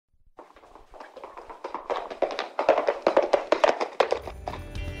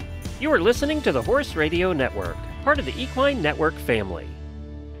You are listening to the Horse Radio Network, part of the Equine Network family.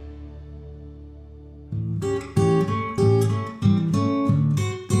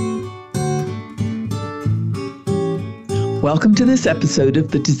 Welcome to this episode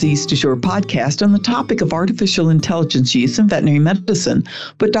of the Disease Du Jour podcast on the topic of artificial intelligence use in veterinary medicine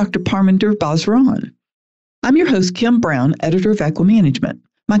with Dr. Parminder Basran. I'm your host, Kim Brown, editor of Equimanagement.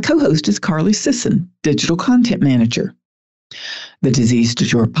 My co-host is Carly Sisson, digital content manager. The Disease Du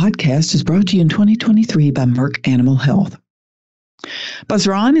Jour podcast is brought to you in 2023 by Merck Animal Health.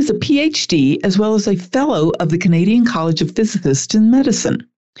 Basran is a PhD as well as a fellow of the Canadian College of Physicists in Medicine.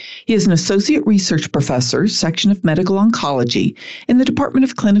 He is an associate research professor, section of medical oncology, in the Department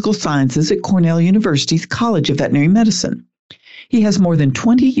of Clinical Sciences at Cornell University's College of Veterinary Medicine. He has more than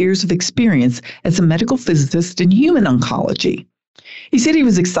 20 years of experience as a medical physicist in human oncology. He said he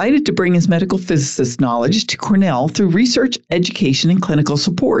was excited to bring his medical physicist knowledge to Cornell through research, education, and clinical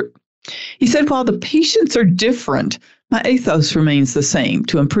support. He said, while the patients are different, my ethos remains the same,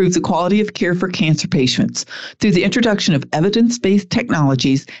 to improve the quality of care for cancer patients through the introduction of evidence-based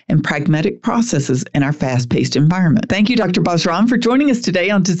technologies and pragmatic processes in our fast-paced environment. Thank you, Dr. Basran, for joining us today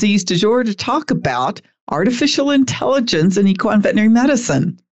on Disease Du Jour to talk about artificial intelligence in equine veterinary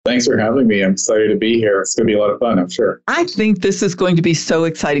medicine. Thanks for having me. I'm excited to be here. It's going to be a lot of fun, I'm sure. I think this is going to be so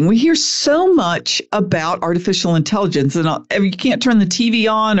exciting. We hear so much about artificial intelligence, and you can't turn the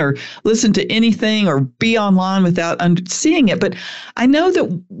TV on or listen to anything or be online without seeing it. But I know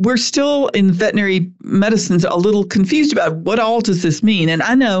that we're still in veterinary medicine a little confused about what all does this mean. And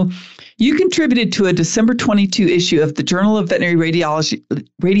I know you contributed to a December 22 issue of the Journal of Veterinary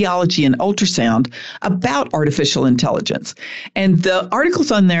Radiology and Ultrasound about artificial intelligence. And the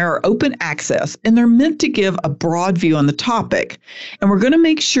articles on there are open access, and they're meant to give a broad view on the topic. And we're going to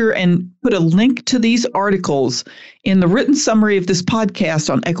make sure and put a link to these articles in the written summary of this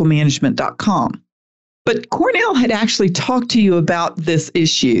podcast on equimanagement.com. But Cornell had actually talked to you about this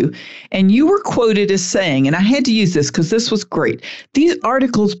issue, and you were quoted as saying, and I had to use this because this was great, these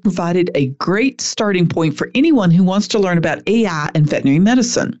articles provided a great starting point for anyone who wants to learn about AI and veterinary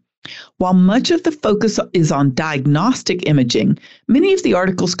medicine. While much of the focus is on diagnostic imaging, many of the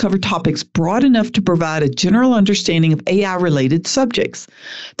articles cover topics broad enough to provide a general understanding of AI-related subjects.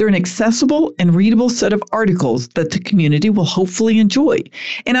 They're an accessible and readable set of articles that the community will hopefully enjoy.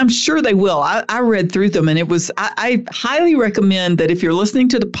 And I'm sure they will. I read through them, and I highly recommend that if you're listening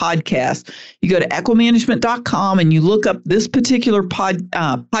to the podcast, you go to equimanagement.com and you look up this particular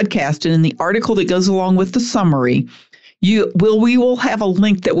podcast, and in the article that goes along with the summary, we will have a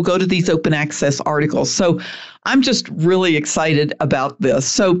link that will go to these open access articles. So I'm just really excited about this.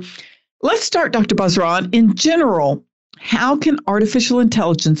 So let's start, Dr. Basran. In general, how can artificial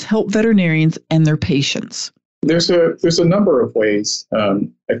intelligence help veterinarians and their patients? There's a number of ways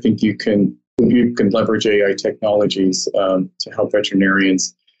I think you can leverage AI technologies to help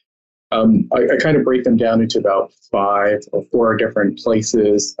veterinarians. I kind of break them down into about 5 or 4 different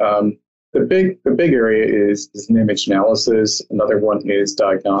places. The big area is an image analysis. Another one is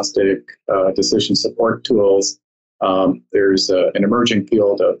diagnostic decision support tools. There's an emerging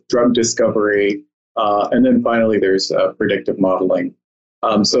field of drug discovery. And then finally, there's predictive modeling.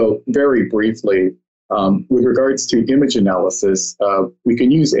 So very briefly, with regards to image analysis, we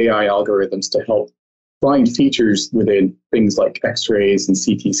can use AI algorithms to help find features within things like X-rays and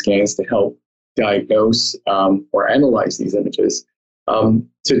CT scans to help diagnose or analyze these images.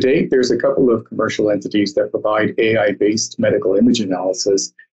 To date, there's a couple of commercial entities that provide AI-based medical image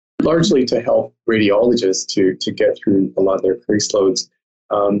analysis, largely to help radiologists to get through a lot of their caseloads.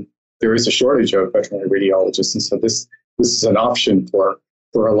 There is a shortage of veterinary radiologists, and so this is an option for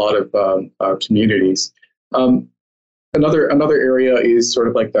a lot of communities. Another area is sort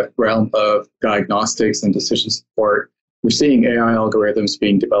of like that realm of diagnostics and decision support. We're seeing AI algorithms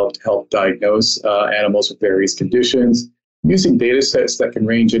being developed to help diagnose animals with various conditions, using data sets that can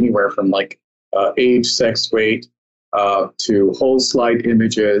range anywhere from age, sex, weight, to whole slide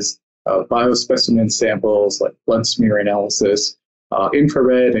images, biospecimen samples like blood smear analysis,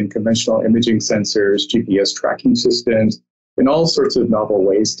 infrared and conventional imaging sensors, GPS tracking systems, and all sorts of novel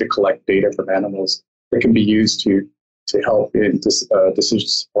ways to collect data from animals that can be used to help in decision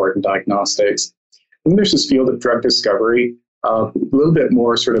support and diagnostics. And there's this field of drug discovery, a little bit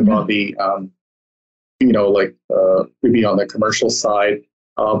more sort of on the maybe on the commercial side,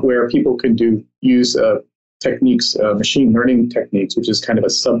 where people can use techniques, machine learning techniques, which is kind of a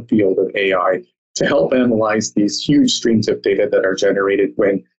subfield of AI, to help analyze these huge streams of data that are generated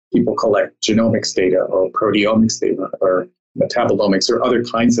when people collect genomics data or proteomics data or metabolomics or other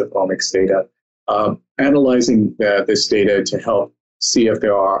kinds of omics data, analyzing this data to help see if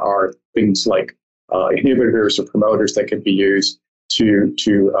there are things like inhibitors or promoters that can be used to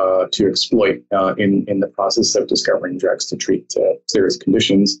exploit in the process of discovering drugs to treat serious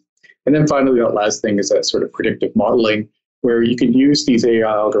conditions. And then finally, that last thing is that sort of predictive modeling, where you can use these AI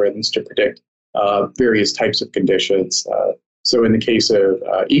algorithms to predict various types of conditions. So in the case of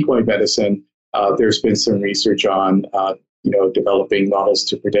equine medicine, there's been some research on developing models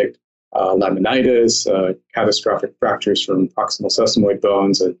to predict laminitis, catastrophic fractures from proximal sesamoid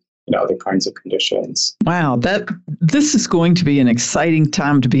bones, and other kinds of conditions. Wow, this is going to be an exciting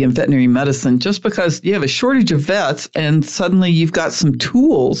time to be in veterinary medicine, just because you have a shortage of vets and suddenly you've got some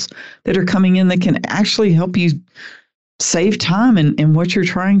tools that are coming in that can actually help you save time in what you're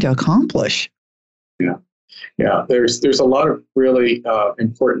trying to accomplish. Yeah. There's a lot of really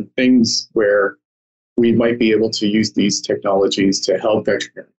important things where we might be able to use these technologies to help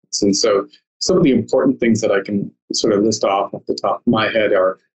veterinarians. And so some of the important things that I can sort of list off the top of my head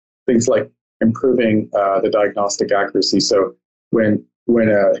are things like improving the diagnostic accuracy. So when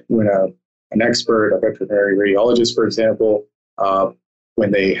an expert, a veterinary radiologist, for example,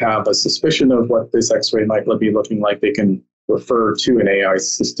 when they have a suspicion of what this X-ray might be looking like, they can refer to an AI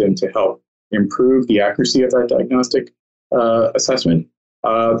system to help improve the accuracy of that diagnostic assessment.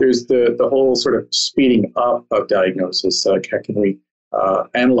 There's the whole sort of speeding up of diagnosis. Can we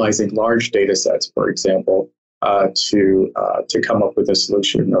analyzing large data sets, for example, to come up with a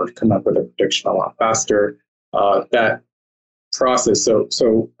solution or to come up with a prediction a lot faster. That process. So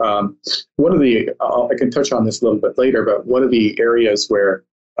one of the I can touch on this a little bit later, but one of the areas where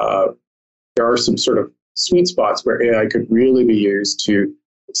there are some sort of sweet spots where AI could really be used to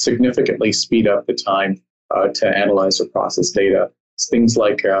significantly speed up the time to analyze or process data. It's things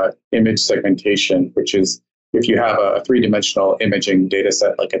like image segmentation, which is if you have a three-dimensional imaging data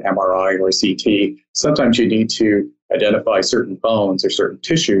set like an MRI or a CT, sometimes you need to identify certain bones or certain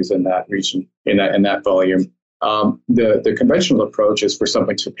tissues in that region, in that volume. The conventional approach is for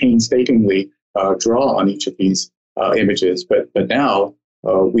someone to painstakingly draw on each of these images, but now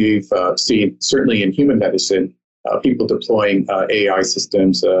we've seen, certainly in human medicine, people deploying AI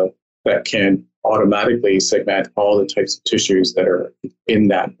systems that can automatically segment all the types of tissues that are in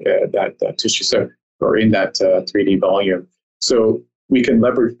that tissue set or in that 3D volume. So we can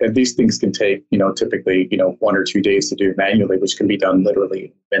leverage, and these things can take, typically, 1 or 2 days to do manually, which can be done literally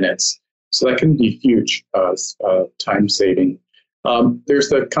in minutes. So that can be huge time saving. There's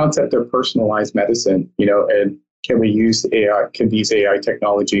the concept of personalized medicine, and can we use AI? Can these AI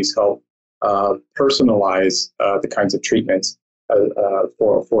technologies help personalize the kinds of treatments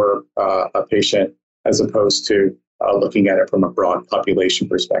for a patient, as opposed to looking at it from a broad population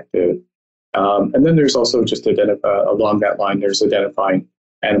perspective? And then there's also just along that line, there's identifying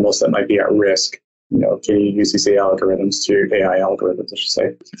animals that might be at risk. Can you use these AI algorithms, I should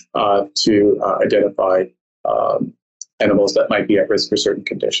say, to identify animals that might be at risk for certain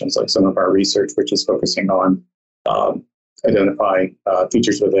conditions, like some of our research, which is focusing on identifying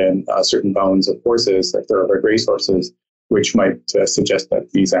features within certain bones of horses, like thoroughbred racehorses, which might suggest that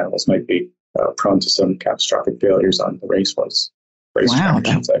these animals might be prone to some catastrophic failures on the racehorse. Wow,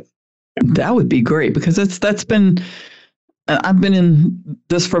 that would be great, because that's been. I've been in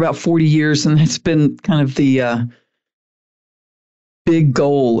this for about 40 years, and it's been kind of the big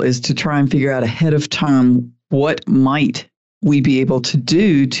goal is to try and figure out ahead of time what might we be able to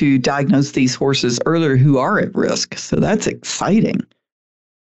do to diagnose these horses earlier who are at risk. So that's exciting.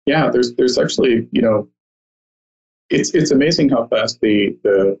 Yeah, there's actually, it's amazing how fast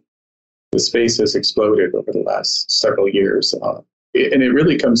the space has exploded over the last several years. And it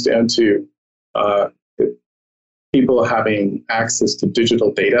really comes down to people having access to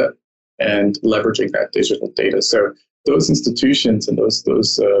digital data and leveraging that digital data. So those institutions and those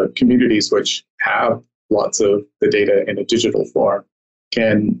communities which have lots of the data in a digital form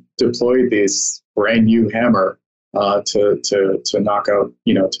can deploy this brand new hammer to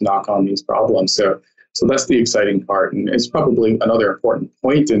knock on these problems. So that's the exciting part, and it's probably another important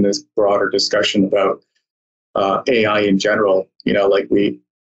point in this broader discussion about AI in general. Like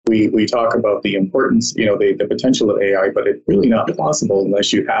we talk about the importance, the potential of AI, but it's really not possible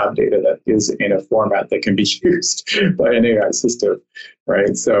unless you have data that is in a format that can be used by an AI system,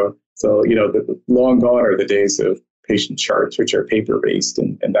 right? So the long gone are the days of patient charts, which are paper-based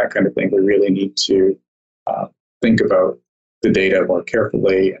and that kind of thing. We really need to think about the data more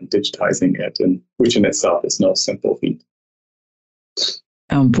carefully and digitizing it, and which in itself is no simple feat.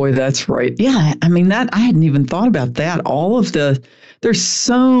 Oh boy, that's right. Yeah, I mean I hadn't even thought about that. There's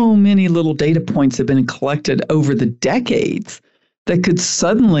so many little data points that have been collected over the decades that could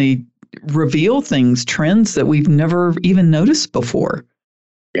suddenly reveal things, trends that we've never even noticed before.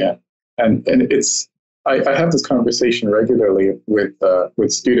 Yeah, and I have this conversation regularly with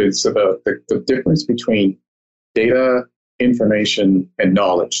students about the difference between data, information, and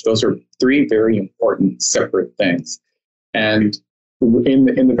knowledge. Those are three very important separate things. And in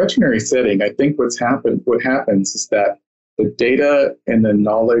the veterinary setting, I think what happens is that the data and the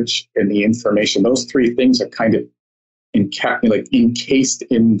knowledge and the information, those three things are kind of encased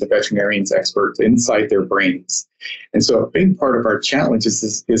in the veterinarian's experts inside their brains. And so a big part of our challenge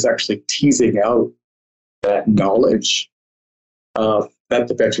is actually teasing out that knowledge that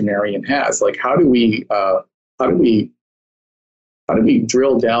the veterinarian has. Like, how do we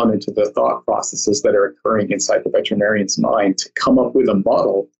drill down into the thought processes that are occurring inside the veterinarian's mind to come up with a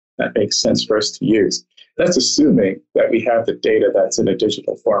model that makes sense for us to use? That's assuming that we have the data that's in a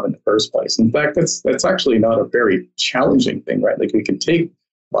digital form in the first place. In fact, that's actually not a very challenging thing, right? Like, we can take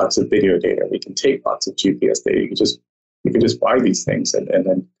lots of video data, we can take lots of GPS data. You can just buy these things and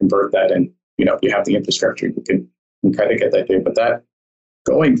then convert that. And if you have the infrastructure, you can kind of get that data. But that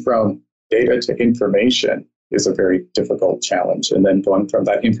going from data to information is a very difficult challenge. And then going from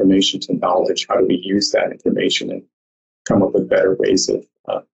that information to knowledge, how do we use that information and come up with better ways of,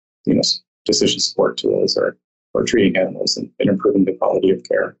 decision support tools or treating animals and improving the quality of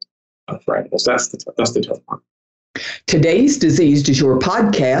care for animals? That's the tough part. Today's Disease Du Jour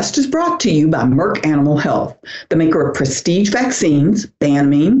podcast is brought to you by Merck Animal Health, the maker of prestige vaccines,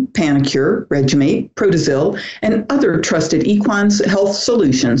 Banamine, Panacur, Regimate, Protozil, and other trusted equine health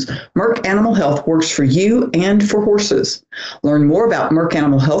solutions. Merck Animal Health works for you and for horses. Learn more about Merck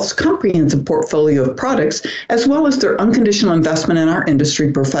Animal Health's comprehensive portfolio of products, as well as their unconditional investment in our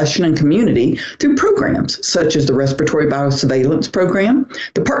industry, profession, and community through programs such as the Respiratory Biosurveillance Program,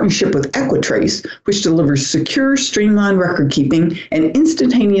 the partnership with Equitrace, which delivers secure, streamlined record keeping and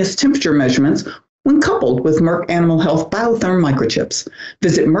instantaneous temperature measurements when coupled with Merck Animal Health Biotherm microchips.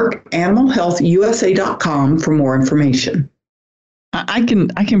 Visit MerckAnimalHealthUSA.com for more information. I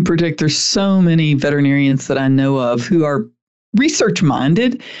can predict there's so many veterinarians that I know of who are research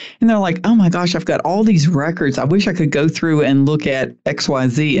minded, and they're like, oh my gosh, I've got all these records. I wish I could go through and look at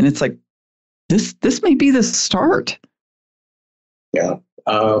XYZ. And it's like, this may be the start. Yeah.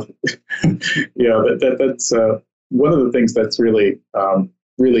 That's one of the things that's really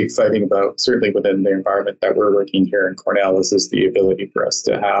exciting about, certainly within the environment that we're working here in Cornell, is the ability for us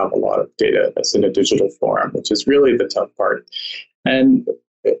to have a lot of data that's in a digital form, which is really the tough part. And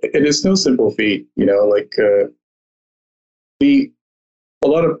it is no simple feat, a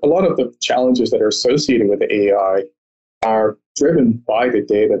lot of the challenges that are associated with AI are driven by the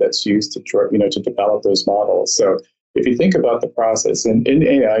data that's used to develop those models. So if you think about the process in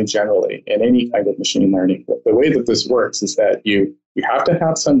AI generally, in any kind of machine learning, the way that this works is that you have to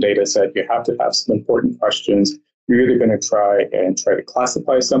have some data set, you have to have some important questions. You're either going to try to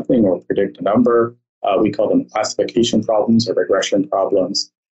classify something or predict a number. We call them classification problems or regression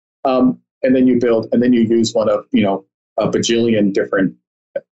problems. And then you use one of, a bajillion different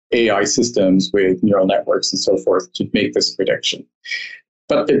AI systems with neural networks and so forth to make this prediction.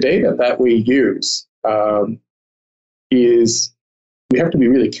 But the data that we use, we have to be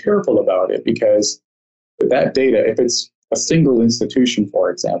really careful about it, because that data, if it's a single institution, for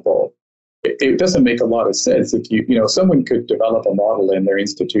example, it doesn't make a lot of sense if someone could develop a model in their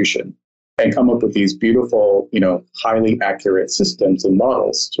institution and come up with these beautiful, highly accurate systems and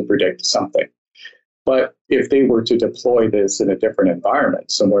models to predict something. But if they were to deploy this in a different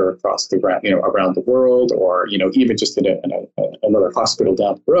environment, somewhere across the around the world, or even just in another hospital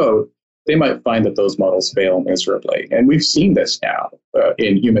down the road, they might find that those models fail miserably. And we've seen this now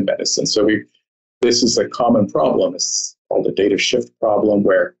in human medicine. So this is a common problem. It's called the data shift problem,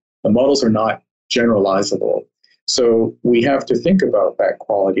 where the models are not generalizable. So we have to think about that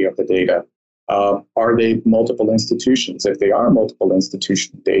quality of the data. Are they multiple institutions? If they are multiple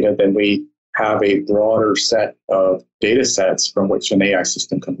institution data, then we have a broader set of data sets from which an AI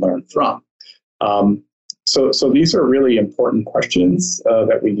system can learn from. So these are really important questions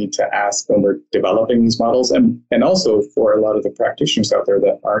that we need to ask when we're developing these models. And also for a lot of the practitioners out there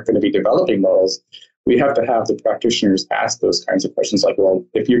that aren't going to be developing models, we have to have the practitioners ask those kinds of questions like, well,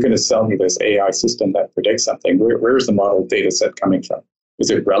 if you're going to sell me this AI system that predicts something, where's the model data set coming from? Is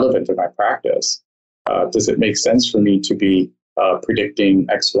it relevant to my practice? Does it make sense for me to be predicting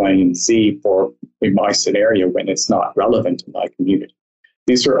X, Y, and Z in my scenario when it's not relevant to my community?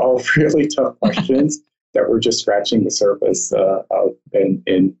 These are all really tough questions that we're just scratching the surface of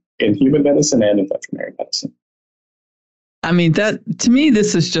in human medicine and in veterinary medicine. I mean, that to me,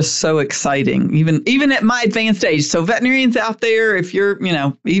 this is just so exciting, even at my advanced age. So veterinarians out there, if you're,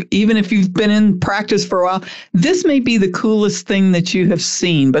 even if you've been in practice for a while, this may be the coolest thing that you have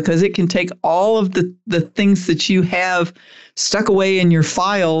seen because it can take all of the things that you have stuck away in your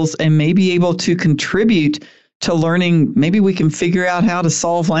files and may be able to contribute to learning. Maybe we can figure out how to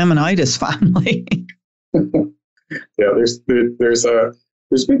solve laminitis finally. Yeah,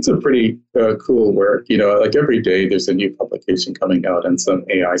 there's been some pretty cool work. Like every day there's a new publication coming out on some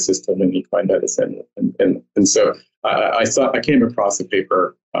AI system in equine medicine, and so I came across a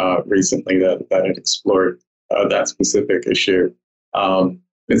paper recently that had explored that specific issue, and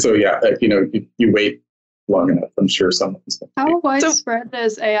so yeah, you wait long enough, I'm sure someone's going to. How widespread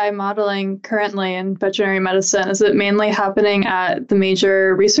is AI modeling currently in veterinary medicine? Is it mainly happening at the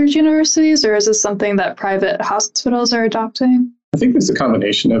major research universities, or is this something that private hospitals are adopting? I think it's a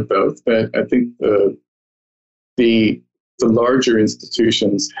combination of both, but I think the larger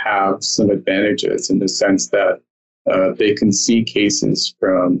institutions have some advantages in the sense that they can see cases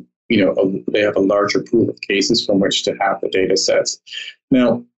from, they have a larger pool of cases from which to have the data sets.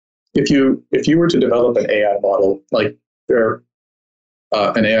 Now, if you were to develop an AI model, like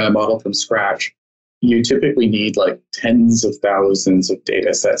an AI model from scratch, you typically need like tens of thousands of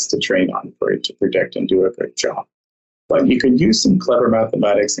data sets to train on for it to predict and do a good job. But you can use some clever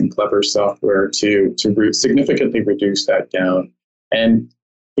mathematics and clever software to significantly reduce that down. And,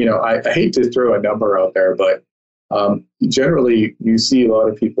 I hate to throw a number out there, but generally you see a lot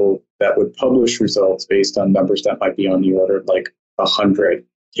of people that would publish results based on numbers that might be on the order of like 100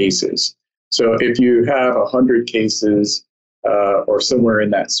 cases. So if you have 100 cases or somewhere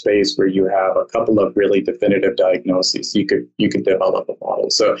in that space where you have a couple of really definitive diagnoses, you could develop a model.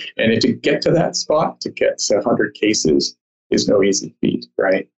 So, and to get to that spot, to get to 100 cases is no easy feat,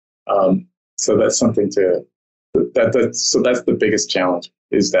 right? So that's something so that's the biggest challenge,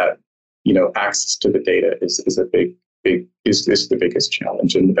 is that, access to the data is the biggest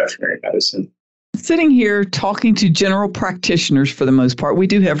challenge in veterinary medicine. Sitting here talking to general practitioners for the most part, we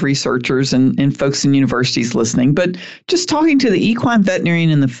do have researchers and folks in universities listening, but just talking to the equine veterinarian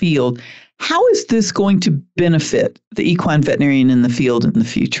in the field, how is this going to benefit the equine veterinarian in the field in the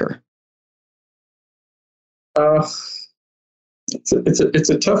future? It's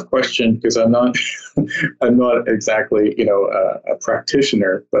a tough question because I'm not exactly a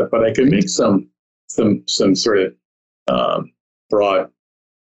practitioner, but I can make some sort of broad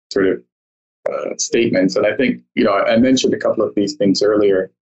sort of statements. And I think, I mentioned a couple of these things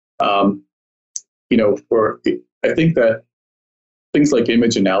earlier. I think that things like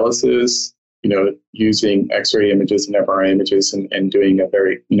image analysis, using X-ray images and MRI images and doing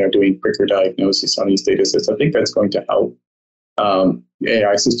doing quicker diagnosis on these data sets, I think that's going to help.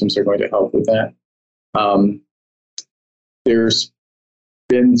 AI systems are going to help with that. There's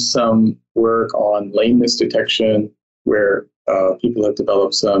been some work on lameness detection where people have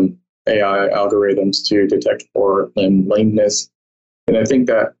developed some AI algorithms to detect for lameness. And I think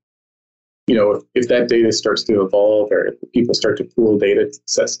that, if that data starts to evolve or if people start to pool data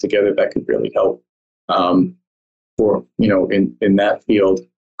sets together, that could really help for, in that field.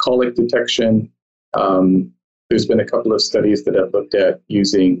 Colic detection, there's been a couple of studies that have looked at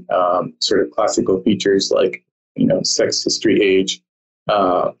using sort of classical features like, sex, history, age,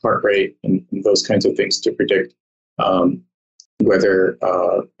 heart rate, and those kinds of things to predict whether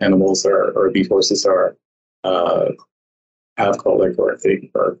animals or these horses have colic or if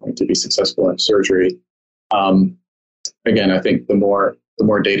they are going to be successful in surgery. Again, I think the more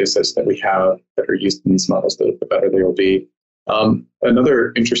data sets that we have that are used in these models, the better they will be.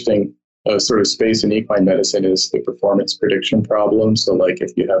 Another interesting sort of space in equine medicine is the performance prediction problem. So like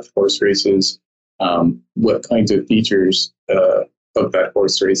if you have horse races, what kinds of features of that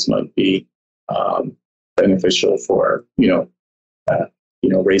horse race might be beneficial for,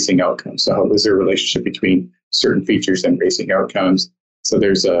 racing outcomes. So how is there a relationship between certain features and racing outcomes? So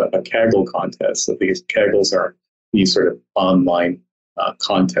there's a Kaggle contest. So these Kaggles are these sort of online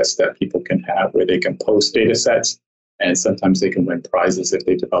contests that people can have where they can post data sets, and sometimes they can win prizes if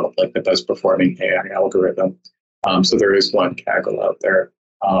they develop like the best performing AI algorithm. So there is one Kaggle out there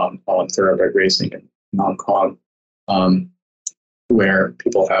on thoroughbred racing and non-con, where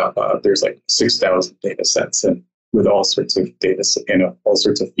people have, there's like 6,000 data sets and with all sorts of data, all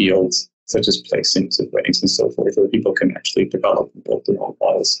sorts of fields, such as placings and weightings and so forth, where people can actually develop and build their own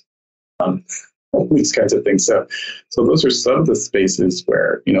models, all these kinds of things. So those are some of the spaces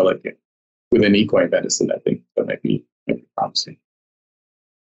where, like within equine medicine, I think that might be promising.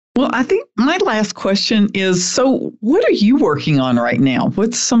 Well, I think my last question is, so what are you working on right now?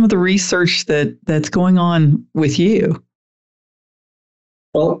 What's some of the research that's going on with you?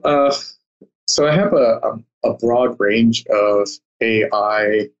 Well, so I have a broad range of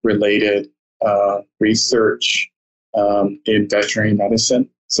AI-related research in veterinary medicine.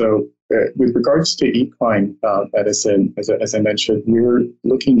 So with regards to equine medicine, as I mentioned, we're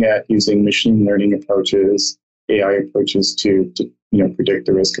looking at using machine learning approaches, AI approaches to predict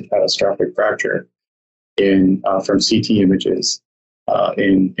the risk of catastrophic fracture from CT images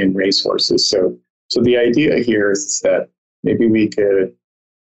in racehorses. So the idea here is that maybe we could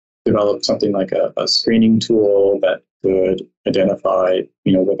develop something like a screening tool that could identify,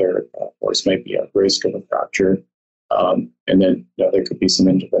 whether a horse might be at risk of a fracture, and then there could be some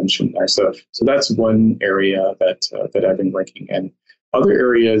intervention there. So that's one area that I've been working in. Other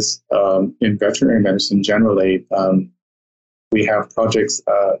areas in veterinary medicine generally, we have projects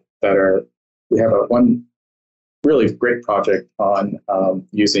we have one really great project on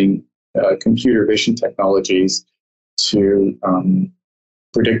using computer vision technologies to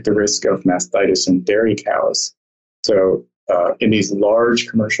predict the risk of mastitis in dairy cows. So in these large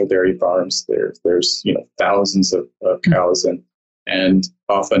commercial dairy farms, there's thousands of cows, and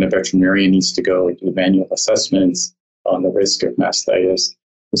often a veterinarian needs to go and do manual assessments on the risk of mastitis.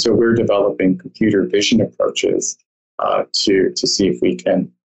 And so we're developing computer vision approaches to see if we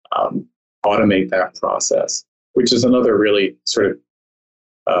can automate that process, which is another really sort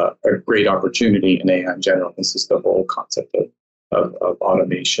of a great opportunity in AI in general. This is the whole concept of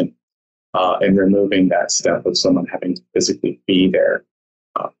automation and removing that step of someone having to physically be there.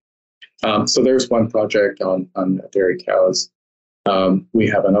 So there's one project on dairy cows. We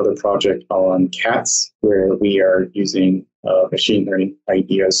have another project on cats where we are using machine learning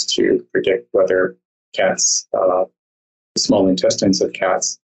ideas to predict whether cats, the small intestines of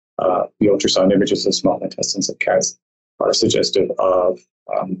cats, the ultrasound images of small intestines of cats are suggestive of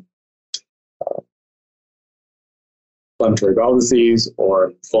inflammatory bowel disease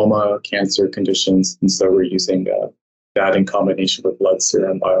or lymphoma, cancer conditions. And so we're using that in combination with blood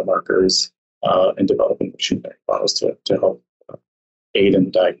serum biomarkers and developing machine learning models to help aid in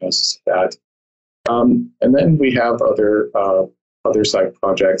the diagnosis of that. And then we have other side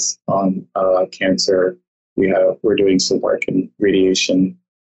projects on cancer. We're doing some work in radiation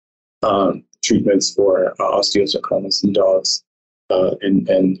treatments for osteosarcomas in dogs,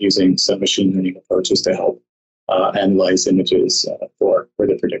 and using some machine learning approaches to help analyze images for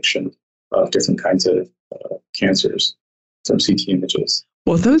the prediction of different kinds of cancers from CT images.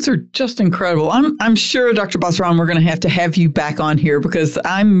 Well, those are just incredible. I'm sure, Dr. Basran, we're going to have you back on here because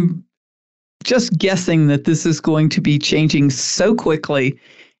I'm just guessing that this is going to be changing so quickly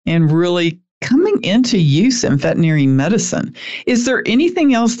and really coming into use in veterinary medicine. Is there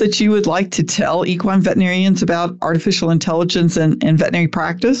anything else that you would like to tell equine veterinarians about artificial intelligence and veterinary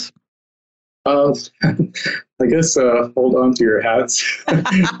practice? I guess hold on to your hats.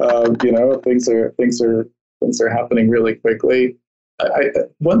 Things are happening really quickly.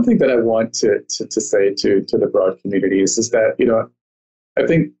 One thing that I want to say to the broad community is that I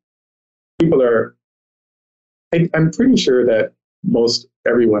think people are. I'm pretty sure that most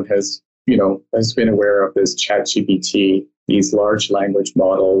everyone has been aware of this ChatGPT, these large language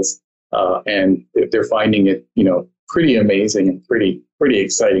models, and they're finding it pretty amazing and pretty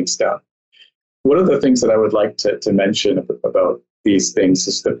exciting stuff. One of the things that I would like to mention about these things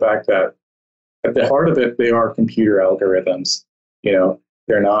is the fact that at the heart of it, they are computer algorithms.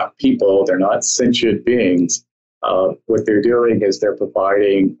 They're not people, they're not sentient beings. What they're doing is they're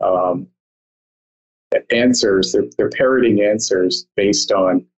providing answers, they're parroting answers based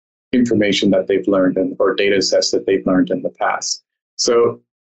on information that they've learned or data sets that they've learned in the past. So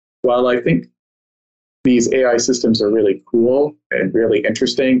while I think these AI systems are really cool and really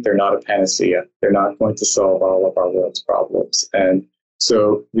interesting, they're not a panacea. They're not going to solve all of our world's problems. And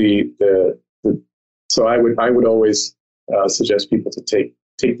so so I would always suggest people to take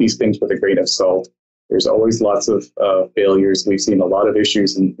these things with a grain of salt. There's always lots of failures. We've seen a lot of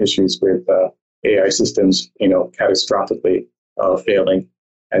issues with AI systems, catastrophically failing.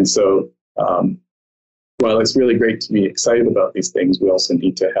 And so while it's really great to be excited about these things, we also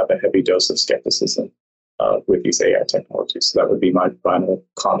need to have a heavy dose of skepticism with these AI technologies. So that would be my final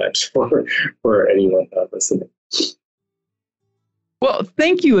comment for anyone listening. Well,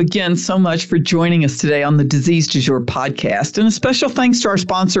 thank you again so much for joining us today on the Disease Du Jour podcast. And a special thanks to our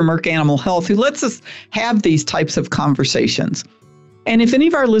sponsor, Merck Animal Health, who lets us have these types of conversations. And if any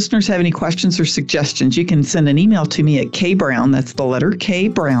of our listeners have any questions or suggestions, you can send an email to me at kbrown, that's the letter K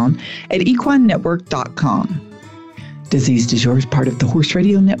Brown, at equinenetwork.com. Disease Du Jour is part of the Horse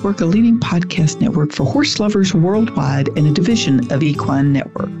Radio Network, a leading podcast network for horse lovers worldwide and a division of Equine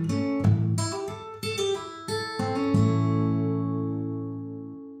Network.